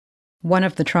One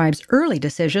of the tribe's early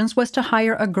decisions was to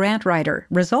hire a grant writer,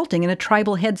 resulting in a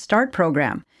tribal Head Start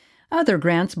program. Other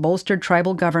grants bolstered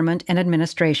tribal government and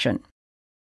administration.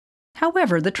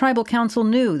 However, the Tribal Council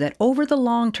knew that over the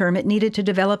long term it needed to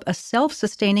develop a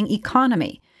self-sustaining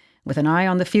economy. With an eye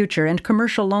on the future and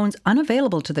commercial loans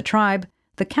unavailable to the tribe,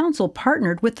 the council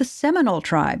partnered with the Seminole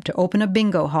tribe to open a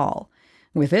bingo hall.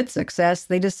 With its success,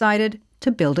 they decided to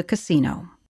build a casino.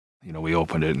 We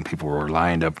opened it and people were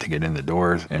lined up to get in the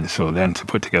doors. And so then to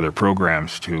put together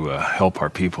programs to help our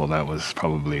people, that was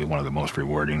probably one of the most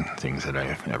rewarding things that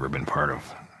I've ever been part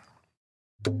of.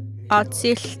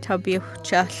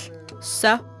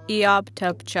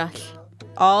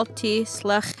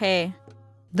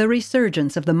 The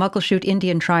resurgence of the Muckleshoot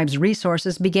Indian tribe's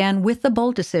resources began with the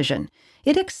Bull decision.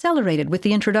 It accelerated with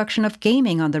the introduction of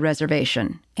gaming on the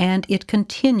reservation, and it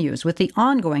continues with the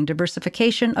ongoing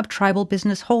diversification of tribal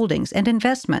business holdings and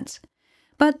investments.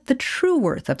 But the true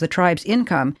worth of the tribe's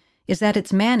income is that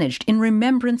it's managed in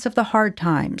remembrance of the hard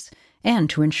times and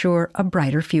to ensure a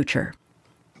brighter future.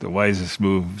 The wisest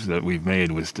moves that we've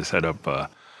made was to set up a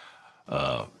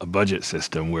budget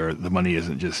system where the money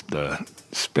isn't just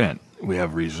spent. We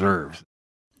have reserves.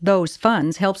 Those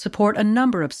funds help support a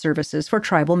number of services for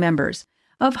tribal members.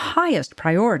 Of highest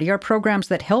priority are programs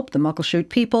that help the Muckleshoot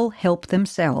people help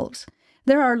themselves.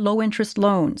 There are low-interest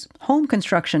loans, home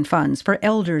construction funds for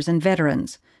elders and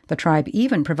veterans. The tribe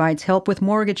even provides help with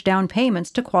mortgage down payments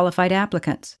to qualified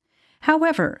applicants.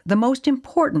 However, the most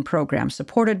important program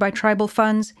supported by tribal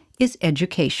funds is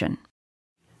education.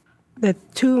 The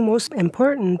two most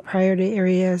important priority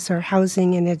areas are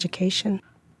housing and education.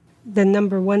 The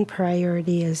number one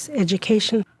priority is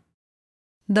education.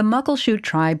 The Muckleshoot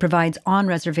tribe provides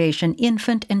on-reservation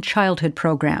infant and childhood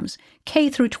programs,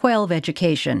 K-12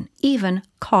 education, even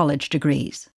college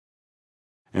degrees.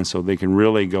 And so they can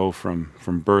really go from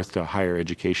birth to higher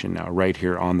education now, right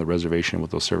here on the reservation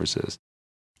with those services.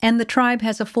 And the tribe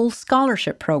has a full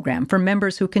scholarship program for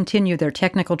members who continue their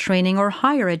technical training or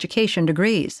higher education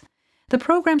degrees. The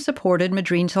program supported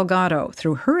Madrine Salgado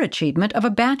through her achievement of a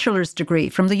bachelor's degree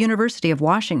from the University of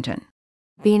Washington.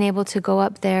 Being able to go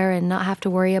up there and not have to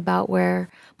worry about where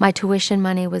my tuition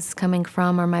money was coming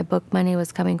from or my book money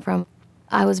was coming from,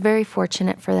 I was very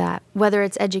fortunate for that. Whether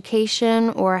it's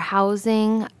education or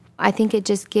housing, I think it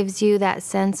just gives you that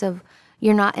sense of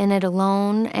you're not in it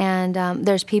alone, and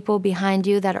there's people behind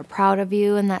you that are proud of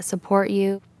you and that support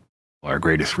you. Our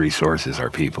greatest resource is our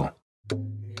people.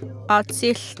 My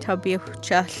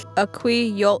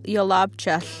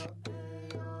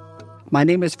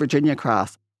name is Virginia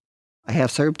Cross. I have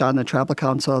served on the Tribal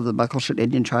Council of the Muckleshoot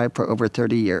Indian Tribe for over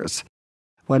 30 years.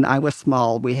 When I was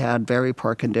small, we had very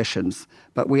poor conditions,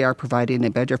 but we are providing a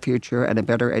better future and a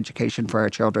better education for our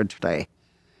children today.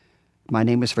 My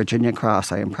name is Virginia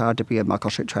Cross. I am proud to be a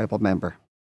Muckleshoot tribal member.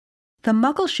 The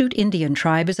Muckleshoot Indian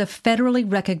tribe is a federally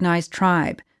recognized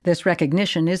tribe. This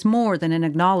recognition is more than an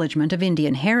acknowledgement of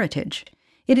Indian heritage.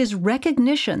 It is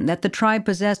recognition that the tribe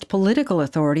possessed political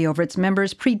authority over its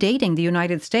members predating the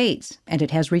United States, and it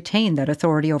has retained that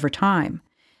authority over time.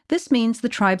 This means the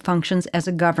tribe functions as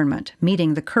a government,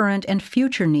 meeting the current and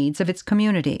future needs of its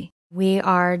community. We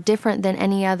are different than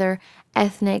any other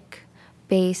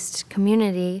ethnic-based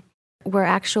community. We're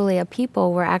actually a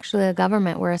people. We're actually a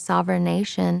government. We're a sovereign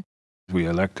nation. We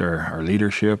elect our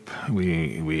leadership.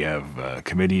 We have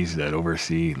committees that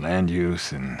oversee land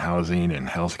use and housing and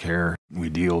health care. We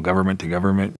deal government to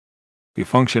government. We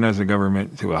function as a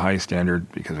government to a high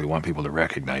standard because we want people to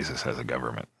recognize us as a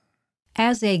government.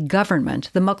 As a government,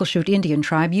 the Muckleshoot Indian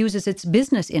tribe uses its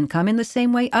business income in the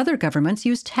same way other governments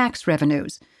use tax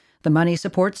revenues. The money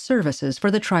supports services for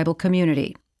the tribal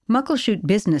community. Muckleshoot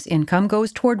business income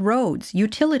goes toward roads,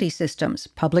 utility systems,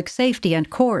 public safety, and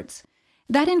courts.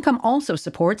 That income also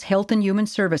supports health and human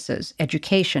services,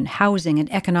 education, housing,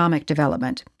 and economic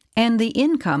development. And the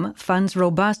income funds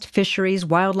robust fisheries,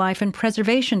 wildlife, and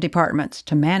preservation departments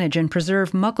to manage and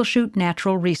preserve Muckleshoot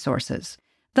natural resources.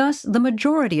 Thus, the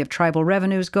majority of tribal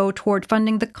revenues go toward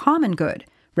funding the common good,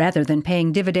 rather than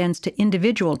paying dividends to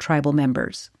individual tribal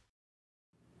members.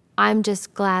 I'm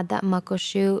just glad that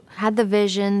Muckleshoot had the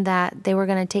vision that they were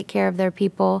going to take care of their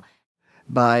people.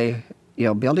 By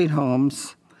building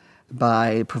homes,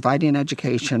 by providing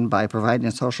education, by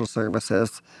providing social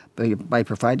services, by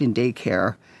providing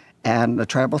daycare, and a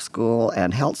tribal school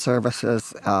and health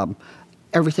services,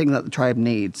 everything that the tribe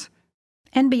needs.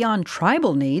 And beyond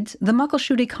tribal needs, the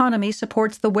Muckleshoot economy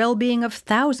supports the well-being of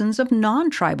thousands of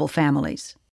non-tribal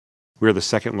families. We're the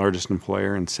second largest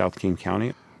employer in South King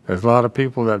County. There's a lot of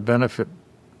people that benefit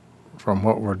from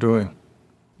what we're doing.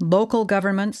 Local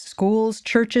governments, schools,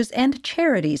 churches, and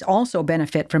charities also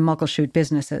benefit from Muckleshoot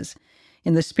businesses.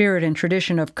 In the spirit and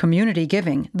tradition of community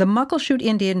giving, the Muckleshoot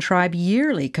Indian Tribe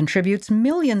yearly contributes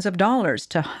millions of dollars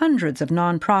to hundreds of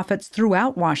nonprofits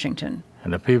throughout Washington.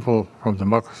 And the people from the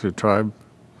Muckleshoot Tribe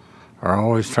are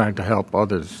always trying to help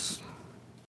others.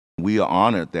 We are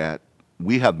honored that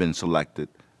we have been selected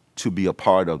to be a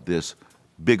part of this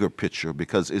bigger picture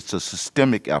because it's a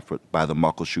systemic effort by the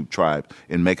Muckleshoot Tribe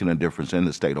in making a difference in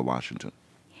the state of Washington.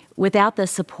 Without the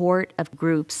support of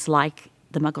groups like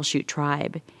the Muckleshoot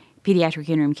Tribe, Pediatric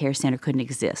Interim Care Center couldn't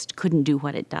exist, couldn't do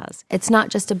what it does. It's not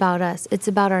just about us, it's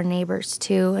about our neighbors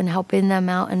too, and helping them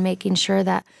out and making sure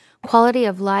that quality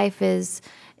of life is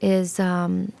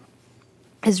risen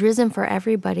for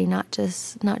everybody, not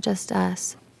just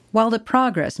us. While the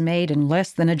progress made in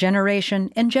less than a generation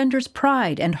engenders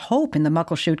pride and hope in the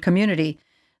Muckleshoot community,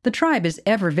 the tribe is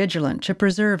ever vigilant to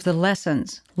preserve the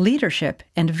lessons, leadership,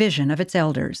 and vision of its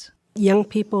elders. Young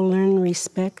people learn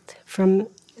respect from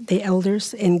the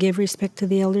elders and give respect to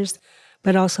the elders,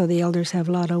 but also the elders have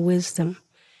a lot of wisdom.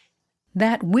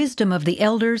 That wisdom of the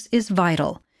elders is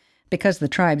vital, because the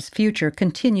tribe's future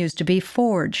continues to be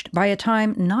forged by a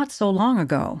time not so long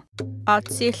ago.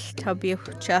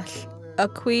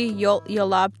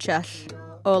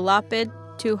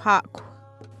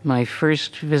 My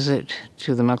first visit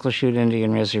to the Muckleshoot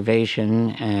Indian Reservation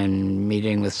and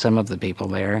meeting with some of the people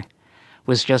there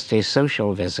was just a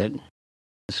social visit.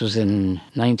 This was in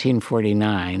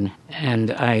 1949,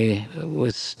 and I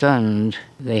was stunned.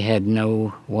 They had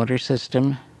no water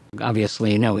system,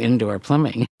 obviously no indoor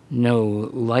plumbing, no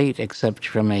light except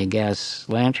from a gas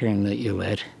lantern that you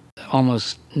lit,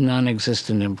 almost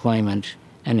non-existent employment.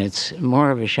 And it's more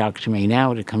of a shock to me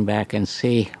now to come back and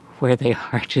see where they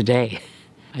are today.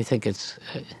 I think it's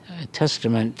a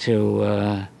testament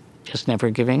to just never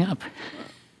giving up.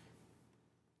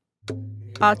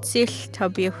 As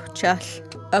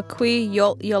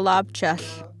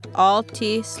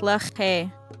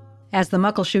the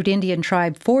Muckleshoot Indian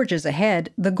Tribe forges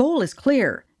ahead, the goal is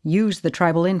clear: use the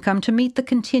tribal income to meet the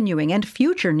continuing and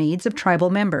future needs of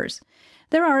tribal members.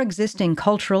 There are existing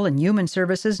cultural and human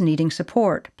services needing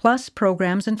support, plus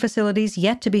programs and facilities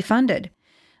yet to be funded.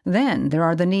 Then there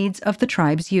are the needs of the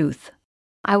tribe's youth.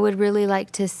 I would really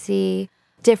like to see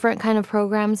different kind of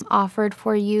programs offered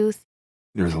for youth.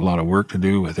 There's a lot of work to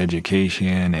do with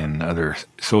education and other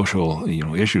social,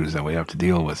 issues that we have to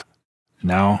deal with.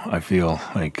 Now I feel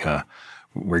like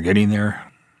we're getting there.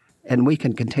 And we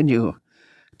can continue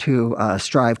to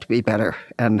strive to be better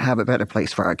and have a better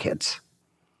place for our kids.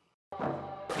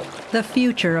 The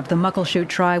future of the Muckleshoot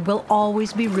Tribe will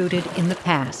always be rooted in the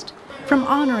past, from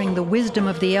honoring the wisdom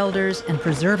of the elders and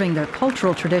preserving their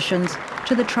cultural traditions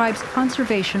to the tribe's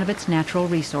conservation of its natural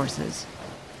resources.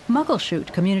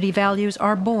 Muckleshoot community values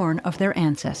are born of their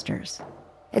ancestors.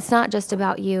 It's not just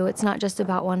about you, it's not just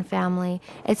about one family,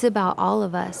 it's about all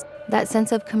of us. That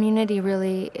sense of community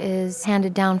really is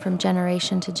handed down from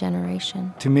generation to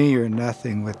generation. To me, you're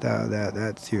nothing without that.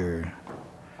 That's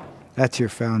your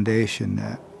foundation.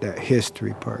 That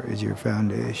history part is your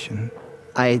foundation.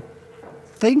 I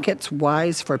think it's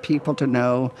wise for people to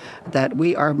know that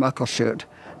we are Muckleshoot,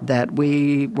 that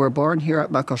we were born here at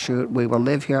Muckleshoot, we will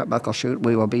live here at Muckleshoot,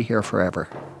 we will be here forever.